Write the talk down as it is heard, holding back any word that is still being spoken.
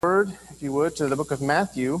Word, if you would, to the book of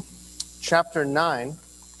Matthew, chapter 9.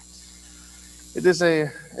 It is a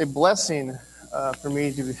blessing for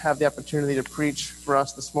me to have the opportunity to preach for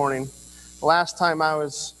us this morning. The last time I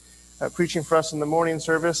was preaching for us in the morning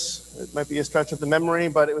service, it might be a stretch of the memory,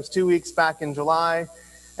 but it was 2 weeks back in July.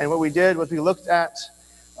 And what we did was we looked at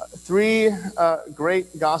three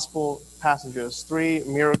great gospel passages, three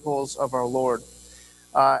miracles of our Lord.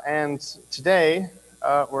 And today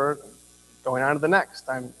we're going on to the next.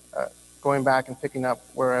 I'm going back and picking up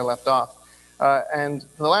where I left off. And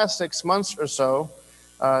for the last 6 months or so,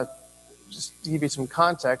 just to give you some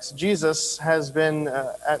context, Jesus has been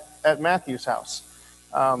at Matthew's house.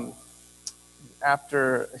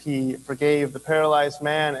 After he forgave the paralyzed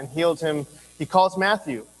man and healed him, he calls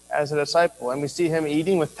Matthew as a disciple. And we see him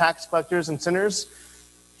eating with tax collectors and sinners,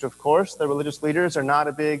 which of course the religious leaders are not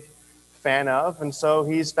a big fan of. And so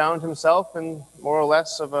he's found himself in more or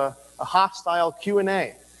less of a hostile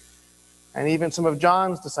Q&A. And even some of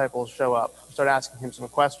John's disciples show up and start asking him some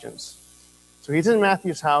questions. So he's in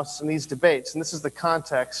Matthew's house in these debates, and this is the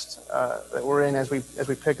context that we're in as we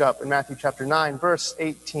pick up in Matthew chapter 9, verse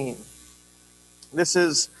 18. This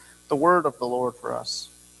is the word of the Lord for us.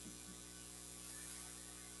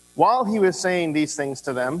 While he was saying these things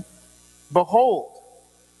to them, behold,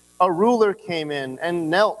 a ruler came in and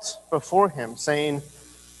knelt before him, saying,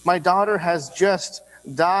 "My daughter has just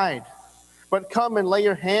died, but come and lay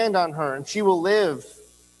your hand on her, and she will live."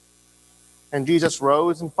 And Jesus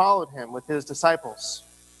rose and followed him with his disciples.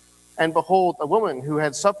 And behold, a woman who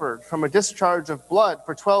had suffered from a discharge of blood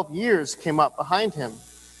for 12 years came up behind him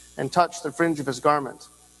and touched the fringe of his garment.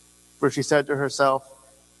 For she said to herself,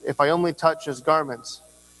 "If I only touch his garment,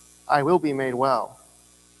 I will be made well."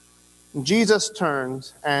 And Jesus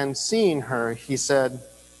turned, and seeing her, he said,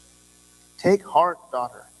 "Take heart,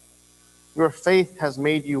 daughter. Your faith has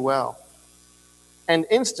made you well." And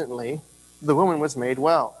instantly the woman was made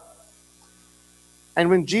well. And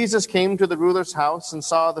when Jesus came to the ruler's house and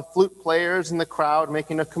saw the flute players in the crowd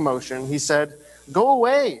making a commotion, he said, "Go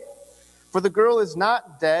away, for the girl is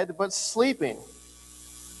not dead, but sleeping."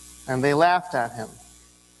 And they laughed at him.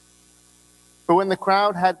 But when the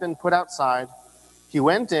crowd had been put outside, he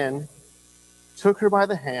went in, took her by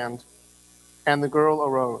the hand, and the girl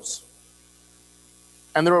arose.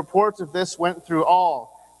 And the reports of this went through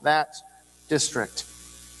all that district.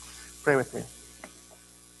 Pray with me.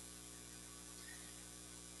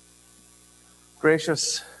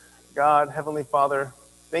 Gracious God, Heavenly Father,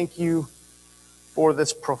 thank you for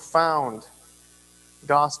this profound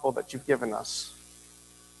gospel that you've given us.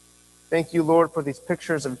 Thank you, Lord, for these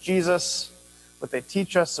pictures of Jesus, what they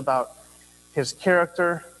teach us about his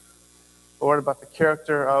character, Lord, about the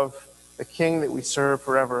character of the King that we serve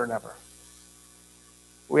forever and ever.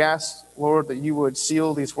 We ask, Lord, that you would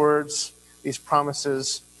seal these words, these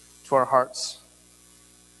promises to our hearts.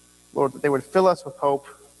 Lord, that they would fill us with hope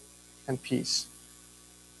and peace.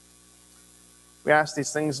 We ask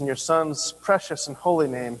these things in your Son's precious and holy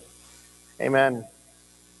name. Amen.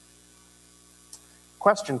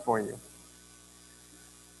 Question for you.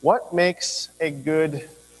 What makes a good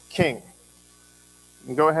king? You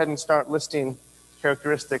can go ahead and start listing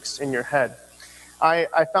characteristics in your head.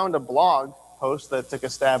 I found a blog post that took a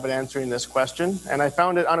stab at answering this question, and I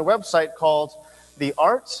found it on a website called The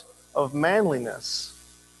Art of Manliness.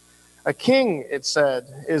 A king, it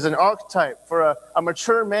said, is an archetype for a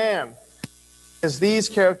mature man. Is these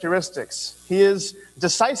characteristics. He is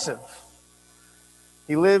decisive.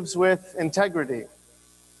 He lives with integrity.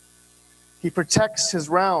 He protects his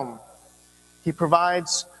realm. He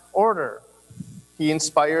provides order. He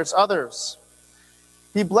inspires others.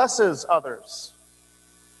 He blesses others.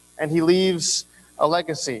 And he leaves a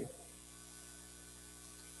legacy.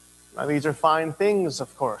 Now, these are fine things,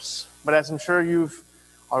 of course, but as I'm sure you've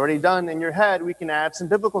already done in your head, we can add some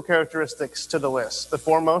biblical characteristics to the list. The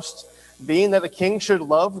foremost being that a king should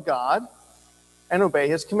love God and obey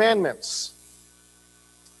his commandments.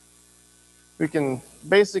 We can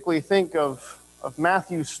basically think of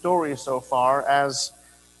Matthew's story so far as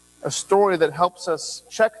a story that helps us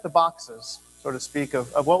check the boxes, so to speak,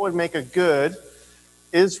 of what would make a good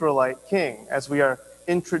Israelite king as we are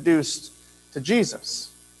introduced to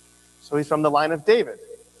Jesus. So he's from the line of David.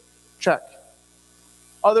 Check.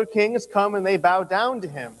 Other kings come and they bow down to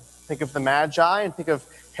him. Think of the Magi and think of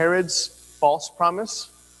Herod's false promise.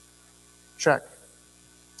 Check.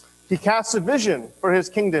 He casts a vision for his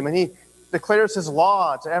kingdom and he declares his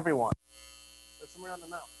law to everyone. There's somewhere on the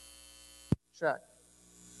mouth. Check.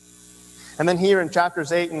 And then here in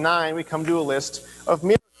chapters 8 and 9, we come to a list of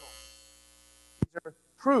miracles. These are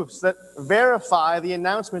proofs that verify the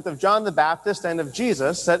announcement of John the Baptist and of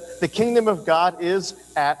Jesus that the kingdom of God is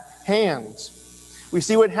at hand. We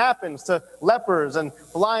see what happens to lepers and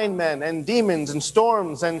blind men and demons and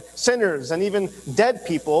storms and sinners and even dead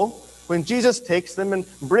people when Jesus takes them and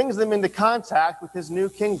brings them into contact with his new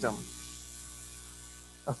kingdom.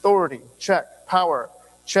 Authority, check. Power,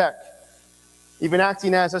 check. Even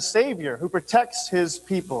acting as a savior who protects his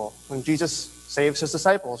people when Jesus saves his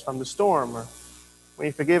disciples from the storm, or when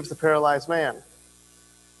he forgives the paralyzed man.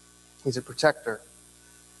 He's a protector.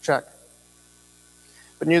 Check.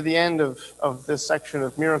 But near the end of this section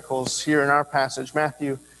of miracles here in our passage,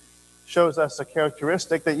 Matthew shows us a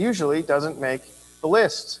characteristic that usually doesn't make the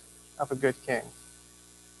list of a good king.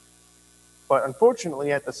 But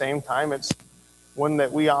unfortunately, at the same time, it's one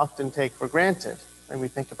that we often take for granted when we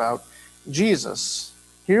think about Jesus.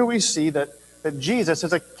 Here we see that Jesus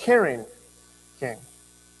is a caring king.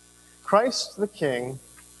 Christ the King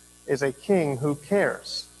is a king who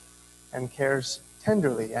cares, and cares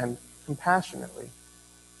tenderly and compassionately.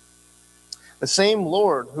 The same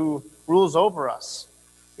Lord who rules over us,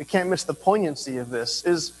 we can't miss the poignancy of this,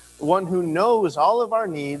 is the one who knows all of our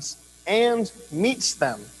needs and meets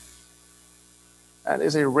them. That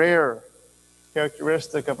is a rare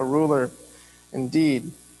characteristic of a ruler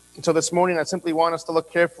indeed. And so this morning I simply want us to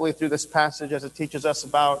look carefully through this passage as it teaches us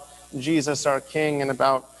about Jesus, our King, and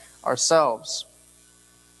about ourselves.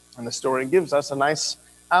 And the story gives us a nice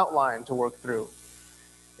outline to work through.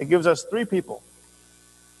 It gives us three people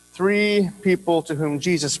to whom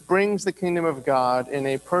Jesus brings the kingdom of God in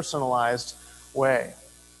a personalized way.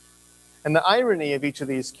 And the irony of each of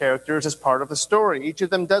these characters is part of the story. Each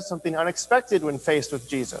of them does something unexpected when faced with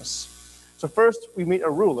Jesus. So first, we meet a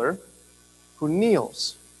ruler who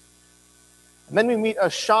kneels. And then we meet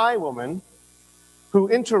a shy woman who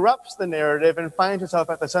interrupts the narrative and finds herself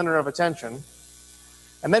at the center of attention.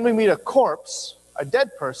 And then we meet a corpse, a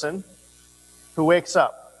dead person, who wakes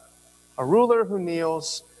up. A ruler who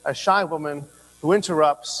kneels, a shy woman who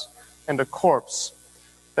interrupts, and a corpse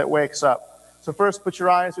that wakes up. So first, put your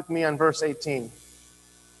eyes with me on verse 18.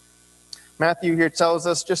 Matthew here tells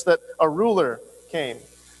us just that a ruler came.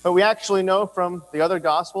 But we actually know from the other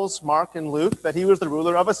Gospels, Mark and Luke, that he was the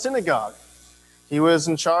ruler of a synagogue. He was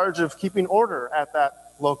in charge of keeping order at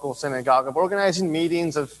that local synagogue, of organizing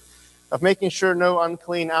meetings, of making sure no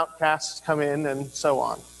unclean outcasts come in, and so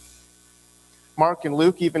on. Mark and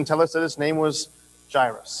Luke even tell us that his name was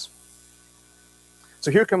Jairus.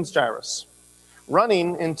 So here comes Jairus,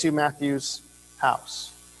 running into Matthew's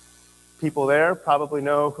house. People there probably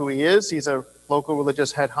know who he is. He's a local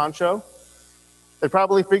religious head honcho. They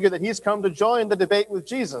probably figure that he's come to join the debate with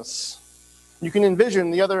Jesus. You can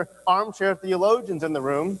envision the other armchair theologians in the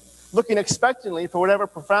room looking expectantly for whatever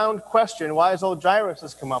profound question wise old Jairus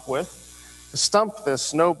has come up with to stump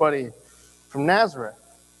this nobody from Nazareth,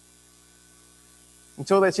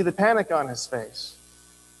 until they see the panic on his face.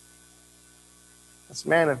 This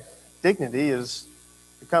man of dignity has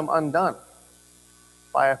become undone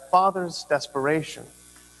by a father's desperation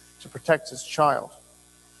to protect his child.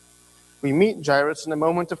 We meet Jairus in a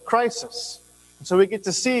moment of crisis. And so we get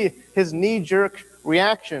to see his knee-jerk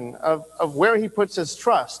reaction of where he puts his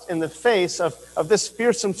trust in the face of this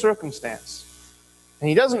fearsome circumstance. And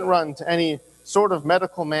he doesn't run to any sort of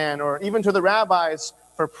medical man or even to the rabbis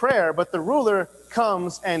for prayer, but the ruler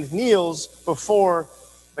comes and kneels before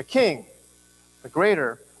the king, the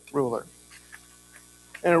greater ruler.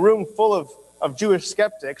 In a room full of Jewish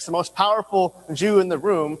skeptics, the most powerful Jew in the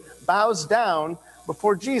room bows down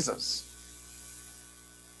before Jesus.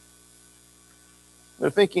 They're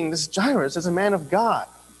thinking, this Jairus is a man of God.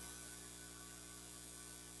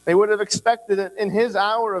 They would have expected that in his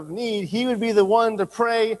hour of need, he would be the one to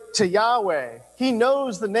pray to Yahweh. He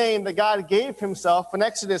knows the name that God gave himself in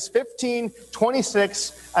Exodus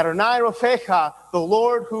 15:26, Adonai Rofecha, the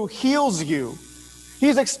Lord who heals you.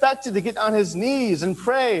 He's expected to get on his knees and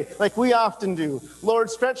pray like we often do. Lord,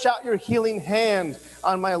 stretch out your healing hand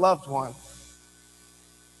on my loved one.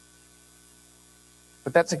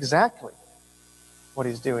 But that's exactly what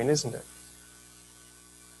he's doing, isn't it?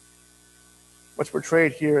 What's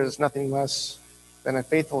portrayed here is nothing less than a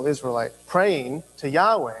faithful Israelite praying to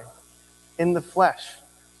Yahweh in the flesh.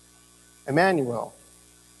 Emmanuel,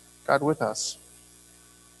 God with us.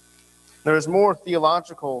 There is more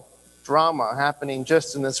theological drama happening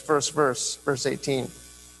just in this first verse, verse 18.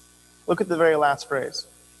 Look at the very last phrase.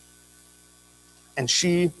 And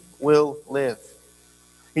she will live.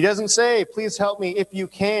 He doesn't say, please help me if you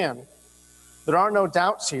can. There are no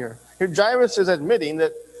doubts here. Here Jairus is admitting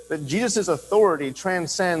that Jesus' authority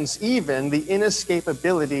transcends even the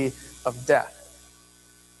inescapability of death.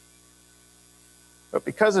 But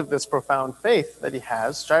because of this profound faith that he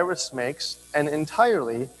has, Jairus makes an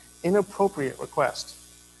entirely inappropriate request.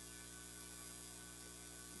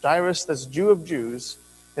 Jairus, this Jew of Jews,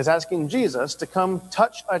 is asking Jesus to come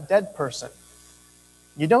touch a dead person.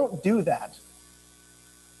 You don't do that.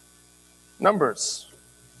 Numbers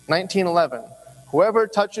 19:11. Whoever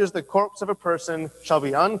touches the corpse of a person shall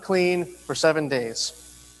be unclean for 7 days.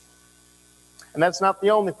 And that's not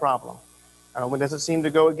the only problem. Not only does it seem to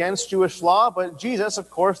go against Jewish law, but Jesus, of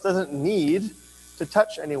course, doesn't need to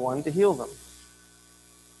touch anyone to heal them.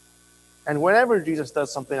 And whenever Jesus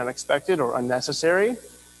does something unexpected or unnecessary,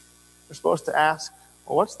 we're supposed to ask,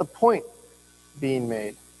 well, what's the point being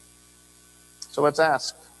made? So let's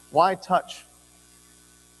ask, why touch?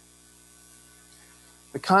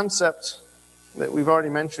 The concept that we've already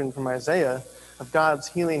mentioned from Isaiah of God's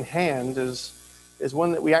healing hand is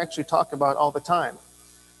one that we actually talk about all the time.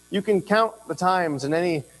 You can count the times in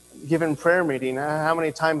any given prayer meeting how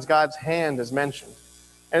many times God's hand is mentioned.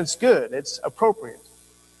 And it's good, it's appropriate.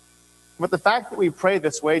 But the fact that we pray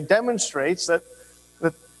this way demonstrates that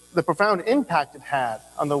the profound impact it had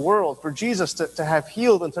on the world for Jesus to have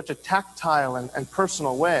healed in such a tactile and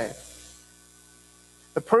personal way.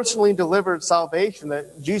 The personally delivered salvation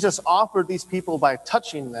that Jesus offered these people by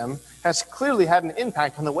touching them has clearly had an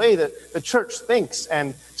impact on the way that the church thinks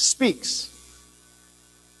and speaks.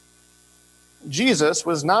 Jesus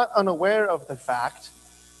was not unaware of the fact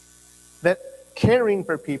that caring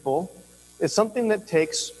for people is something that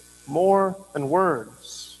takes more than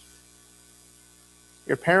words.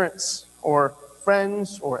 Your parents or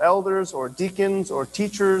friends or elders or deacons or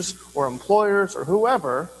teachers or employers or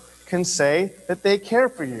whoever can say that they care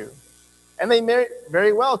for you. And they may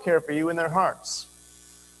very well care for you in their hearts.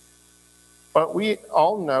 But we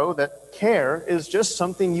all know that care is just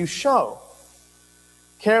something you show.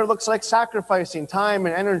 Care looks like sacrificing time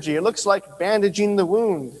and energy. It looks like bandaging the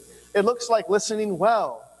wound. It looks like listening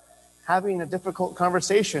well, having a difficult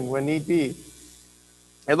conversation when need be.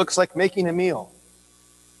 It looks like making a meal.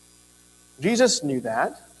 Jesus knew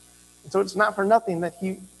that, and so it's not for nothing that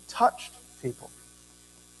he touched people.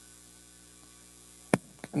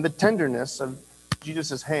 And the tenderness of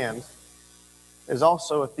Jesus' hand is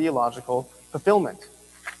also a theological fulfillment.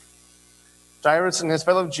 Jairus and his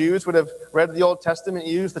fellow Jews would have read the Old Testament,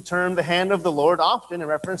 used the term the hand of the Lord often in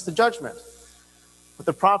reference to judgment. But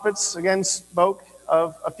the prophets again spoke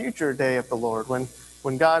of a future day of the Lord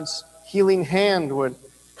when God's healing hand would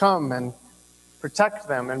come and protect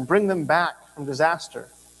them and bring them back from disaster.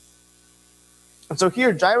 And so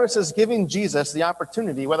here, Jairus is giving Jesus the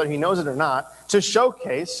opportunity, whether he knows it or not, to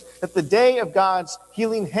showcase that the day of God's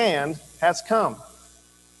healing hand has come.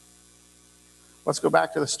 Let's go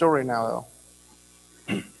back to the story now, though.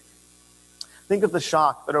 Think of the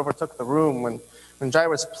shock that overtook the room when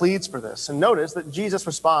Jairus pleads for this. And notice that Jesus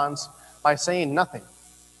responds by saying nothing.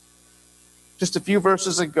 Just a few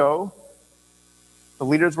verses ago, the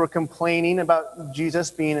leaders were complaining about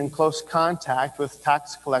Jesus being in close contact with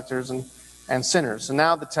tax collectors and sinners. And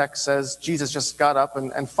now the text says Jesus just got up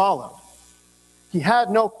and followed. He had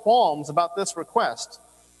no qualms about this request.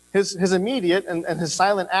 His immediate and his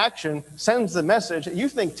silent action sends the message, you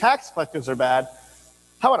think tax collectors are bad,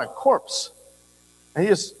 how about a corpse? And he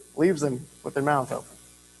just leaves them with their mouth open.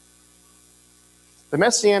 The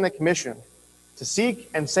Messianic mission to seek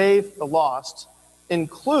and save the lost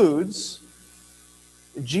includes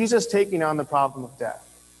Jesus taking on the problem of death.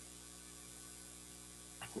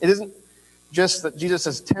 It isn't just that Jesus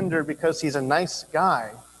is tender because he's a nice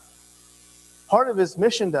guy. Part of his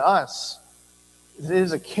mission to us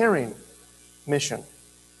is a caring mission.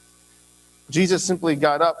 Jesus simply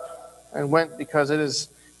got up and went because it is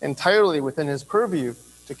entirely within his purview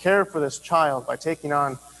to care for this child by taking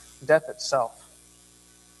on death itself.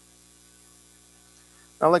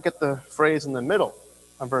 Now look at the phrase in the middle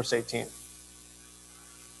of verse 18.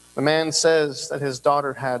 The man says that his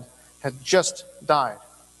daughter had just died.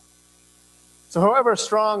 So however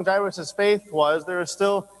strong Jairus' faith was, there is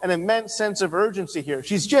still an immense sense of urgency here.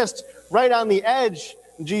 She's just right on the edge,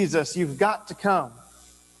 Jesus, you've got to come.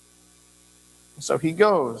 So he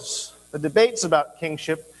goes. The debates about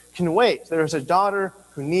kingship can wait. There is a daughter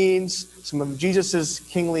who needs some of Jesus'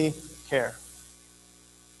 kingly care.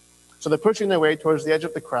 So they're pushing their way towards the edge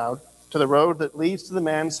of the crowd, to the road that leads to the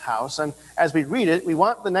man's house. And as we read it, we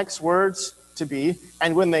want the next words to be,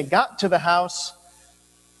 and when they got to the house,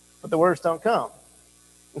 but the words don't come.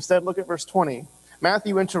 Instead, look at verse 20.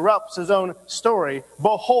 Matthew interrupts his own story.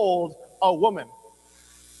 Behold, a woman.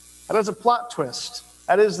 That is a plot twist.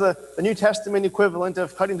 That is the New Testament equivalent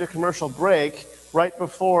of cutting to commercial break right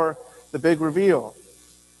before the big reveal.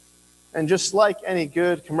 And just like any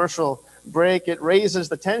good commercial break. It raises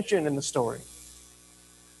the tension in the story.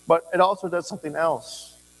 But it also does something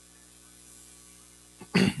else.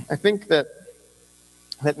 I think that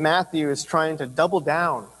Matthew is trying to double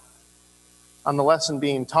down on the lesson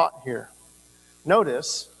being taught here.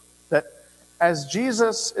 Notice that as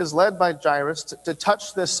Jesus is led by Jairus to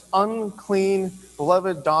touch this unclean,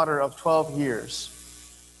 beloved daughter of 12 years,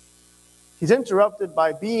 he's interrupted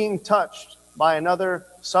by being touched by another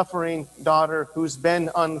suffering daughter who's been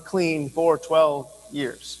unclean for 12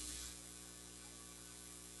 years.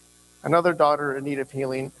 Another daughter in need of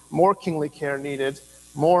healing, more kingly care needed,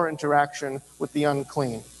 more interaction with the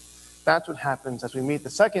unclean. That's what happens as we meet the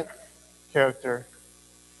second character,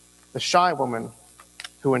 the shy woman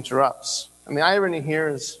who interrupts. And the irony here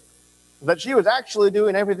is that she was actually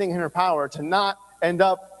doing everything in her power to not end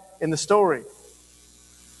up in the story.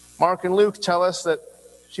 Mark and Luke tell us that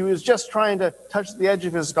she was just trying to touch the edge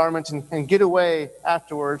of his garment and get away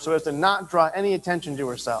afterwards so as to not draw any attention to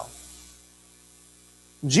herself.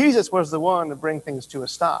 Jesus was the one to bring things to a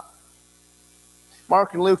stop.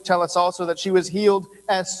 Mark and Luke tell us also that she was healed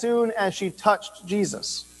as soon as she touched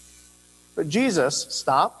Jesus. But Jesus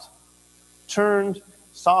stopped, turned,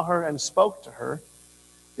 saw her, and spoke to her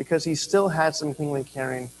because he still had some kingly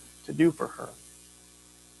caring to do for her.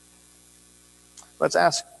 Let's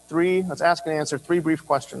ask and answer three brief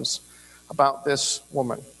questions about this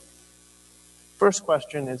woman. First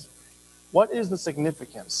question is, what is the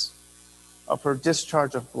significance of her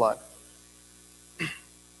discharge of blood?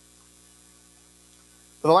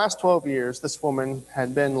 For the last 12 years, this woman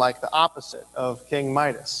had been like the opposite of King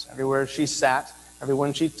Midas. Everywhere she sat,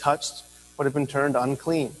 everyone she touched would have been turned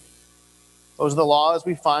unclean. Those are the laws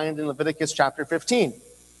we find in Leviticus chapter 15.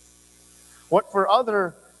 What for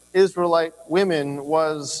other Israelite women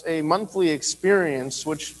was a monthly experience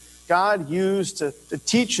which God used to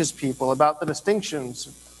teach his people about the distinctions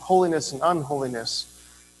of holiness and unholiness,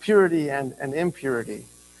 purity and impurity,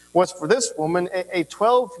 was for this woman a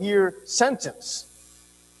 12-year sentence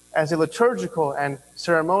as a liturgical and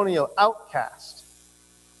ceremonial outcast.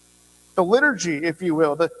 The liturgy, if you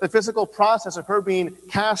will, the physical process of her being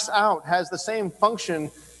cast out has the same function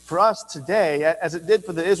for us today as it did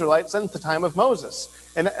for the Israelites since the time of Moses.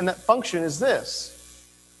 And that function is this,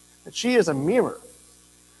 that she is a mirror.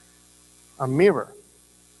 A mirror.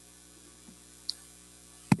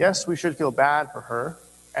 Yes, we should feel bad for her,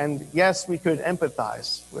 and yes, we could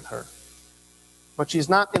empathize with her. But she's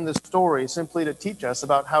not in the story simply to teach us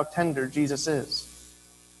about how tender Jesus is.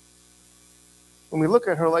 When we look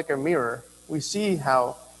at her like a mirror, we see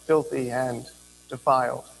how filthy and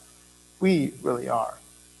defiled we really are.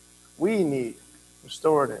 We need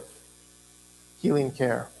restorative, healing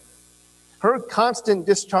care. Her constant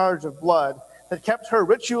discharge of blood that kept her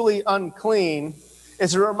ritually unclean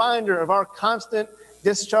is a reminder of our constant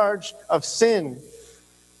discharge of sin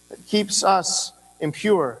that keeps us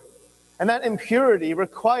impure. And that impurity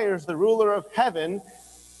requires the ruler of heaven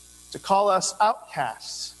to call us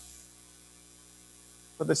outcasts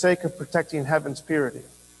for the sake of protecting heaven's purity.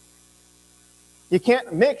 You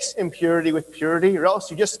can't mix impurity with purity, or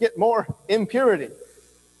else you just get more impurity.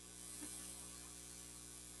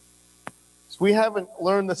 So we haven't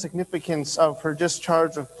learned the significance of her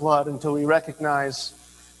discharge of blood until we recognize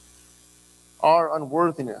our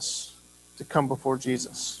unworthiness to come before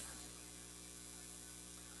Jesus.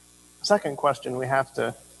 The second question we have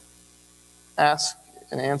to ask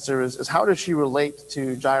and answer is how does she relate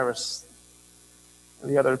to Jairus and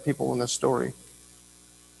the other people in this story?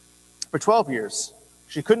 For 12 years,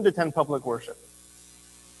 she couldn't attend public worship.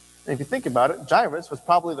 And if you think about it, Jairus was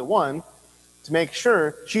probably the one to make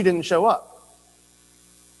sure she didn't show up.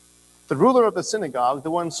 The ruler of the synagogue,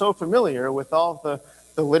 the one so familiar with all the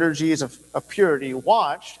liturgies of purity,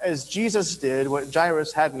 watched as Jesus did what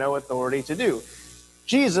Jairus had no authority to do.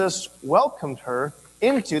 Jesus welcomed her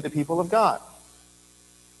into the people of God.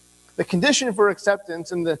 The condition for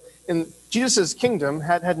acceptance in Jesus' kingdom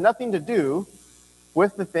had nothing to do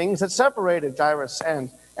with the things that separated Jairus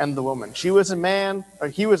and the woman. She was a man, or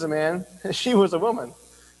he was a man, she was a woman.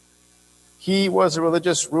 He was a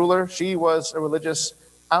religious ruler, she was a religious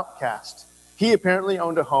outcast. He apparently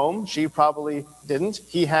owned a home, she probably didn't.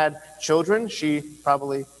 He had children, she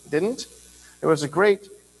probably didn't. There was a great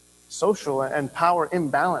social and power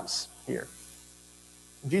imbalance here.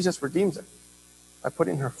 Jesus redeems it by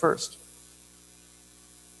putting her first.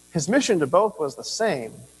 His mission to both was the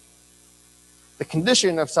same. The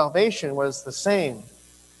condition of salvation was the same.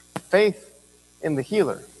 Faith in the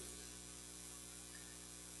healer.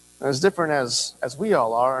 As different as we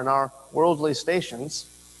all are in our worldly stations,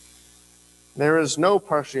 there is no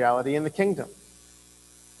partiality in the kingdom.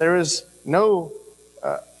 There is no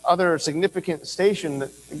other significant station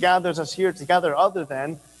that gathers us here together other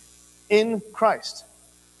than in Christ.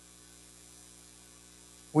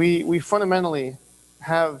 We fundamentally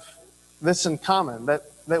have this in common,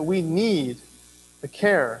 that we need the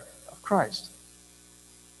care of Christ.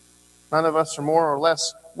 None of us are more or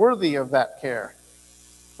less worthy of that care,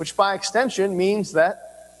 which by extension means that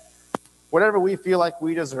whatever we feel like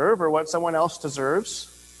we deserve or what someone else deserves,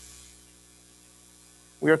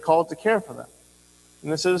 we are called to care for them.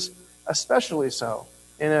 And this is especially so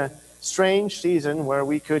in a strange season where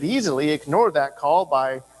we could easily ignore that call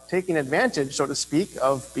by taking advantage, so to speak,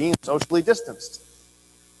 of being socially distanced.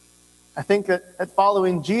 I think that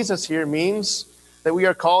following Jesus here means that we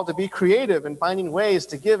are called to be creative in finding ways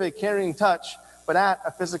to give a caring touch, but at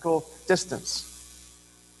a physical distance.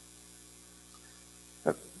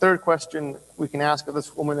 The third question we can ask of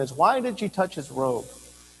this woman is, why did she touch his robe?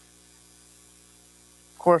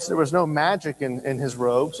 Of course, there was no magic in his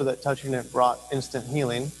robe, so that touching it brought instant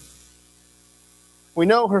healing. We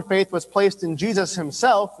know her faith was placed in Jesus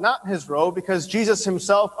himself, not his robe, because Jesus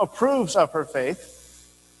himself approves of her faith.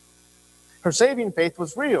 Her saving faith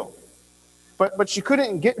was real, but she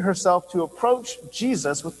couldn't get herself to approach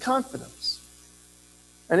Jesus with confidence.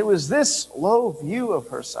 And it was this low view of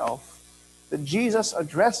herself that Jesus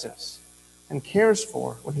addresses and cares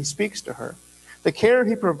for when he speaks to her. The care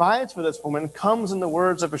he provides for this woman comes in the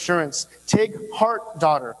words of assurance. Take heart,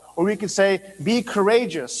 daughter. Or we could say, be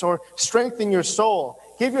courageous, or strengthen your soul.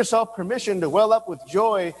 Give yourself permission to well up with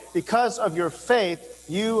joy. Because of your faith,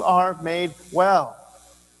 you are made well.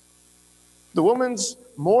 The woman's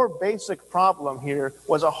more basic problem here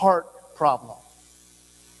was a heart problem.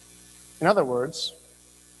 In other words,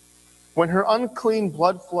 when her unclean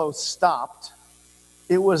blood flow stopped,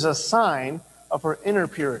 it was a sign of her inner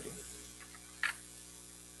purity.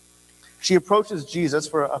 She approaches Jesus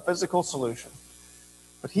for a physical solution,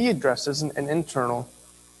 but he addresses an internal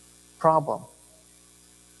problem.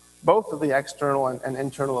 Both of the external and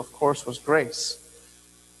internal, of course, was grace.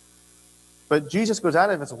 But Jesus goes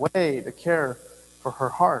out of his way to care for her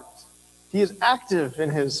heart. He is active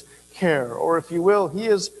in his care, or if you will, he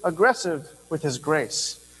is aggressive with his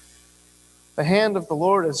grace. The hand of the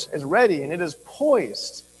Lord is ready, and it is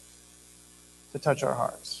poised to touch our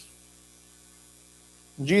hearts.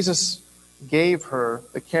 Jesus gave her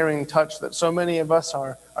the caring touch that so many of us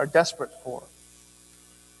are desperate for.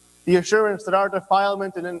 The assurance that our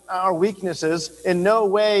defilement and our weaknesses in no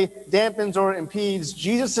way dampens or impedes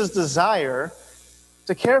Jesus' desire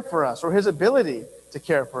to care for us, or his ability to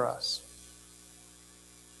care for us.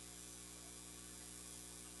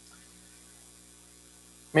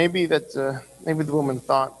 Maybe the woman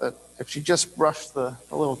thought that if she just brushed the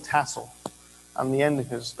little tassel on the end of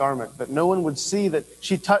his garment, that no one would see that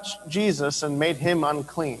she touched Jesus and made him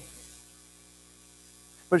unclean.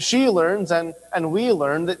 But she learns, and we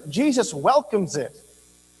learn, that Jesus welcomes it.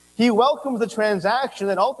 He welcomes the transaction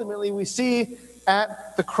that ultimately we see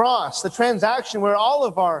at the cross, the transaction where all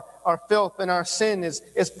of our filth and our sin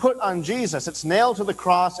is put on Jesus. It's nailed to the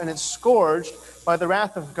cross and it's scourged by the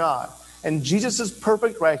wrath of God. And Jesus'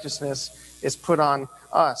 perfect righteousness is put on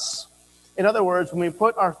us. In other words, when we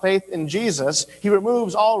put our faith in Jesus, he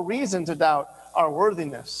removes all reason to doubt our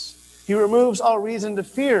worthiness. He removes all reason to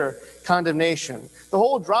fear condemnation. The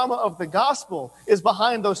whole drama of the gospel is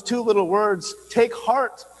behind those two little words, take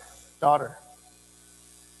heart, daughter.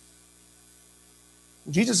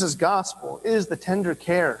 Jesus' gospel is the tender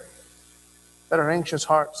care that our anxious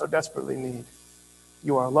hearts so desperately need.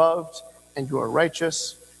 You are loved and you are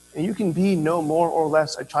righteous, and you can be no more or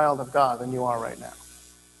less a child of God than you are right now.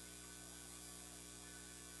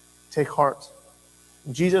 Take heart.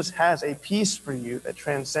 Jesus has a peace for you that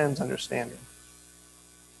transcends understanding.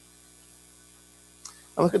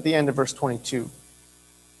 Now look at the end of verse 22.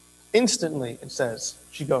 Instantly, it says,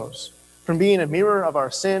 she goes from being a mirror of our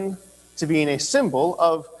sin to being a symbol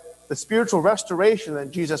of the spiritual restoration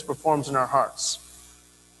that Jesus performs in our hearts.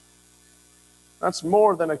 That's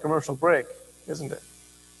more than a commercial break, isn't it?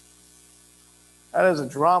 That is a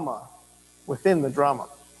drama within the drama.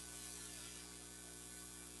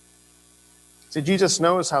 See, Jesus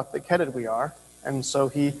knows how thick-headed we are, and so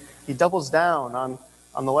he doubles down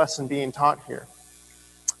on the lesson being taught here.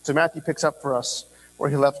 So Matthew picks up for us where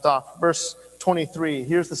he left off. Verse 23,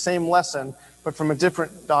 here's the same lesson, but from a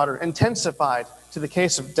different daughter, intensified to the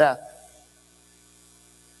case of death.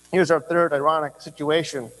 Here's our third ironic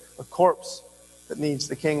situation, a corpse that needs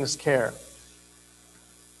the king's care.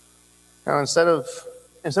 Now, instead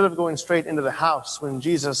of going straight into the house when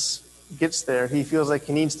Jesus gets there, he feels like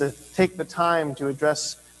he needs to take the time to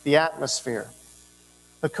address the atmosphere.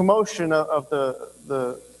 The commotion of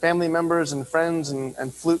the family members and friends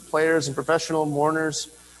and flute players and professional mourners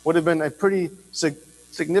would have been a pretty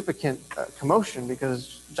significant commotion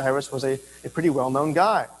because Jairus was a pretty well-known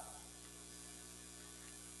guy.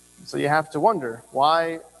 So you have to wonder,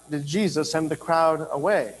 why did Jesus send the crowd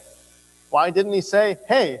away? Why didn't he say,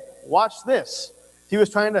 hey, watch this? He was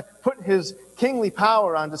trying to put his kingly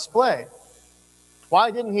power on display.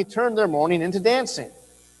 Why didn't he turn their mourning into dancing?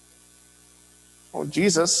 Well,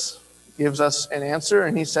 Jesus gives us an answer,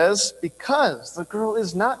 and he says, because the girl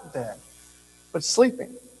is not dead, but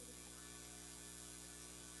sleeping.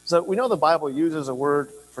 So we know the Bible uses a word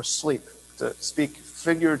for sleep to speak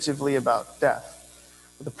figuratively about death.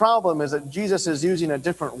 But the problem is that Jesus is using a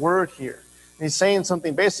different word here. And he's saying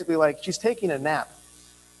something basically like she's taking a nap.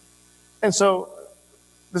 And so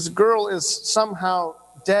this girl is somehow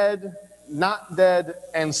dead, not dead,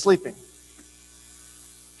 and sleeping.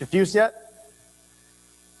 Confused yet?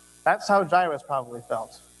 That's how Jairus probably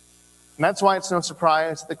felt. And that's why it's no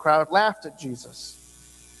surprise that the crowd laughed at Jesus.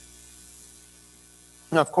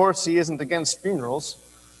 Now, of course, he isn't against funerals.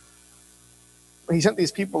 He sent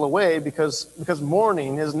these people away because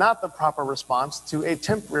mourning is not the proper response to a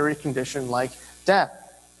temporary condition like death,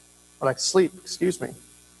 or like sleep,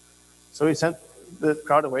 So he sent the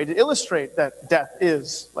crowd away to illustrate that death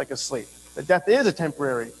is like a sleep, that death is a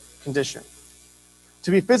temporary condition.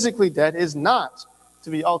 To be physically dead is not to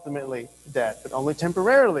be ultimately dead, but only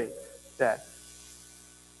temporarily dead.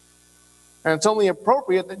 And it's only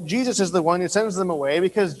appropriate that Jesus is the one who sends them away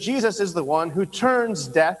because Jesus is the one who turns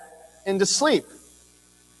death into sleep.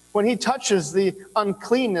 When he touches the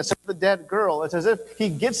uncleanness of the dead girl, it's as if he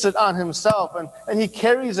gets it on himself and he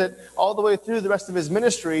carries it all the way through the rest of his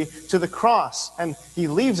ministry to the cross, and he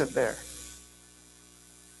leaves it there.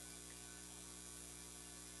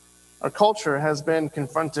 Our culture has been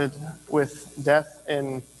confronted with death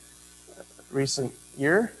in recent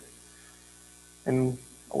year in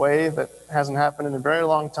a way that hasn't happened in a very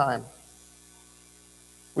long time.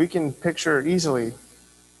 We can picture easily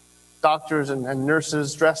doctors and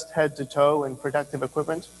nurses dressed head to toe in protective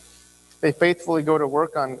equipment. They faithfully go to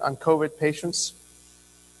work on COVID patients,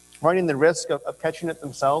 running the risk of catching it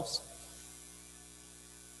themselves.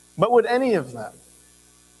 But would any of them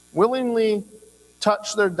willingly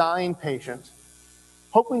touch their dying patient,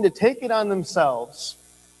 hoping to take it on themselves,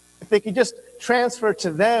 if they could just transfer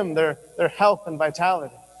to them their health and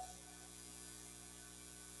vitality?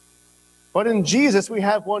 But in Jesus, we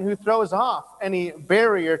have one who throws off any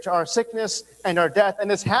barrier to our sickness and our death and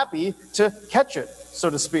is happy to catch it, so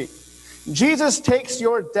to speak. Jesus takes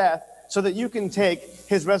your death so that you can take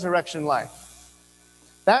his resurrection life.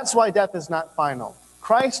 That's why death is not final.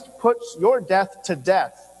 Christ puts your death to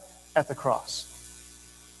death at the cross.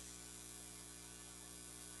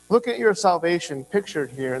 Look at your salvation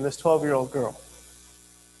pictured here in this 12-year-old girl.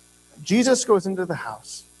 Jesus goes into the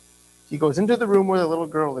house. He goes into the room where the little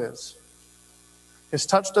girl is. His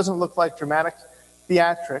touch doesn't look like dramatic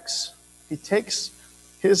theatrics. He takes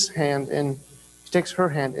her hand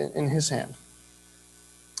in his hand.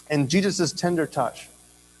 And Jesus' tender touch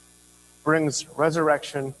brings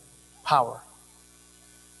resurrection power.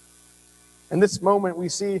 In this moment, we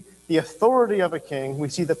see the authority of a king, we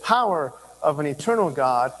see the power of an eternal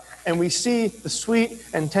God, and we see the sweet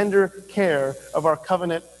and tender care of our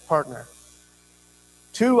covenant partner.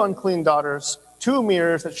 Two unclean daughters, two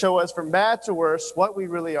mirrors that show us from bad to worse what we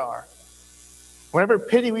really are. Whenever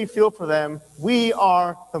pity we feel for them, we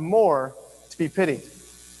are the more to be pitied.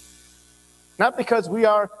 Not because we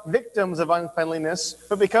are victims of uncleanliness,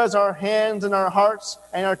 but because our hands and our hearts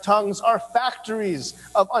and our tongues are factories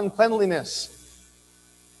of uncleanliness.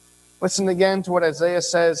 Listen again to what Isaiah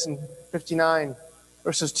says in 59,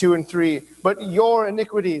 verses 2 and 3. But your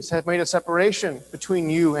iniquities have made a separation between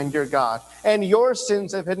you and your God, and your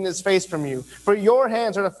sins have hidden his face from you. For your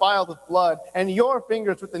hands are defiled with blood, and your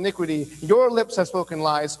fingers with iniquity. Your lips have spoken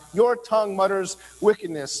lies. Your tongue mutters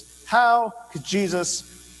wickedness. How could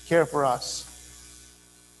Jesus care for us?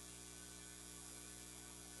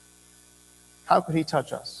 How could he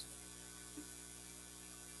touch us?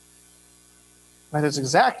 That is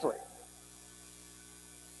exactly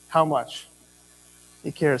how much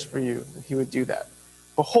he cares for you, that he would do that.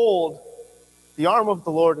 Behold, the arm of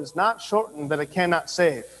the Lord is not shortened that it cannot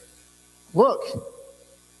save. Look,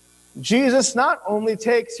 Jesus not only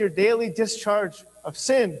takes your daily discharge of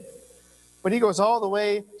sin, but he goes all the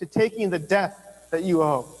way to taking the death that you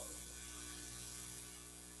owe.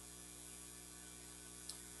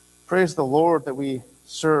 Praise the Lord that we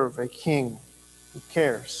serve a king who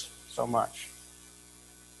cares so much.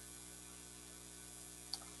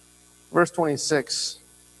 Verse 26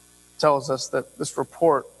 tells us that this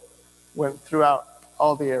report went throughout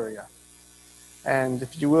all the area. And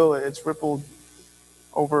if you will, it's rippled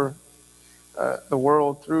over the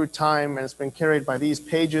world through time, and it's been carried by these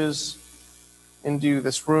pages into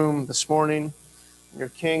this room this morning. Your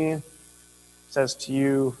king says to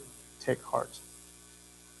you, take heart.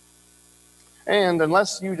 And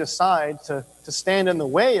unless you decide to stand in the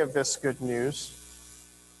way of this good news,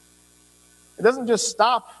 it doesn't just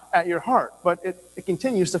stop at your heart, but it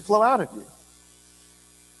continues to flow out of you.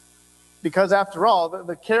 Because after all,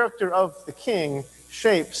 the character of the king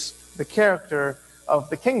shapes the character of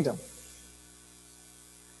the kingdom.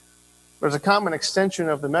 There's a common extension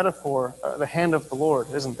of the metaphor, the hand of the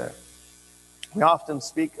Lord, isn't there? We often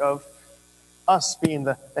speak of us being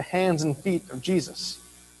the hands and feet of Jesus.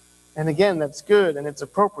 And again, that's good and it's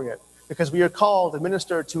appropriate because we are called to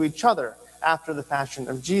minister to each other after the fashion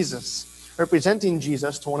of Jesus, representing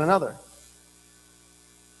Jesus to one another.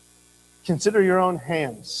 Consider your own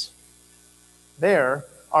hands. There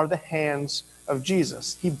are the hands of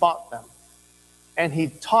Jesus. He bought them, and he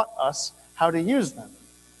taught us how to use them.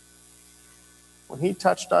 When he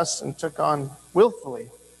touched us and took on willfully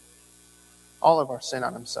all of our sin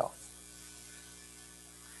on himself.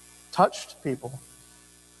 Touched people,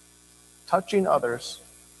 touching others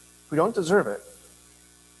who don't deserve it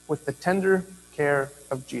with the tender care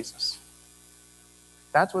of Jesus.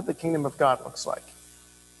 That's what the kingdom of God looks like.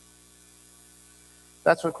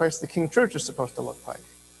 That's what Christ the King Church is supposed to look like.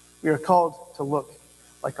 We are called to look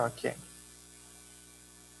like our King.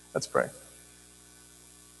 Let's pray.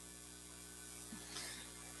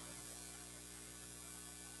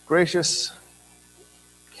 Gracious,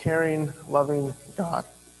 caring, loving God,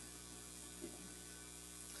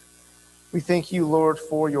 we thank you, Lord,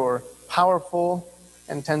 for your powerful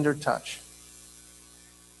and tender touch.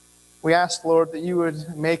 We ask, Lord, that you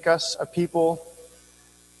would make us a people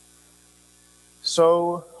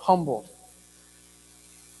so humbled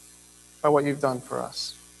by what you've done for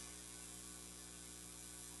us.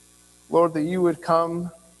 Lord, that you would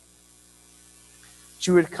come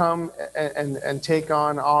and take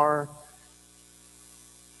on our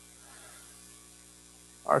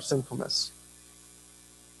sinfulness.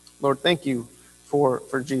 Lord, thank you for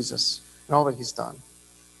Jesus and all that he's done.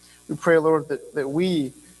 We pray, Lord, that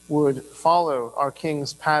we would follow our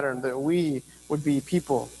King's pattern, that we would be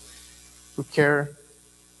people who care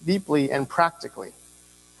deeply and practically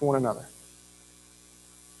for one another.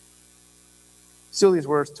 Seal these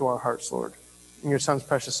words to our hearts, Lord, in your Son's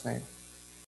precious name.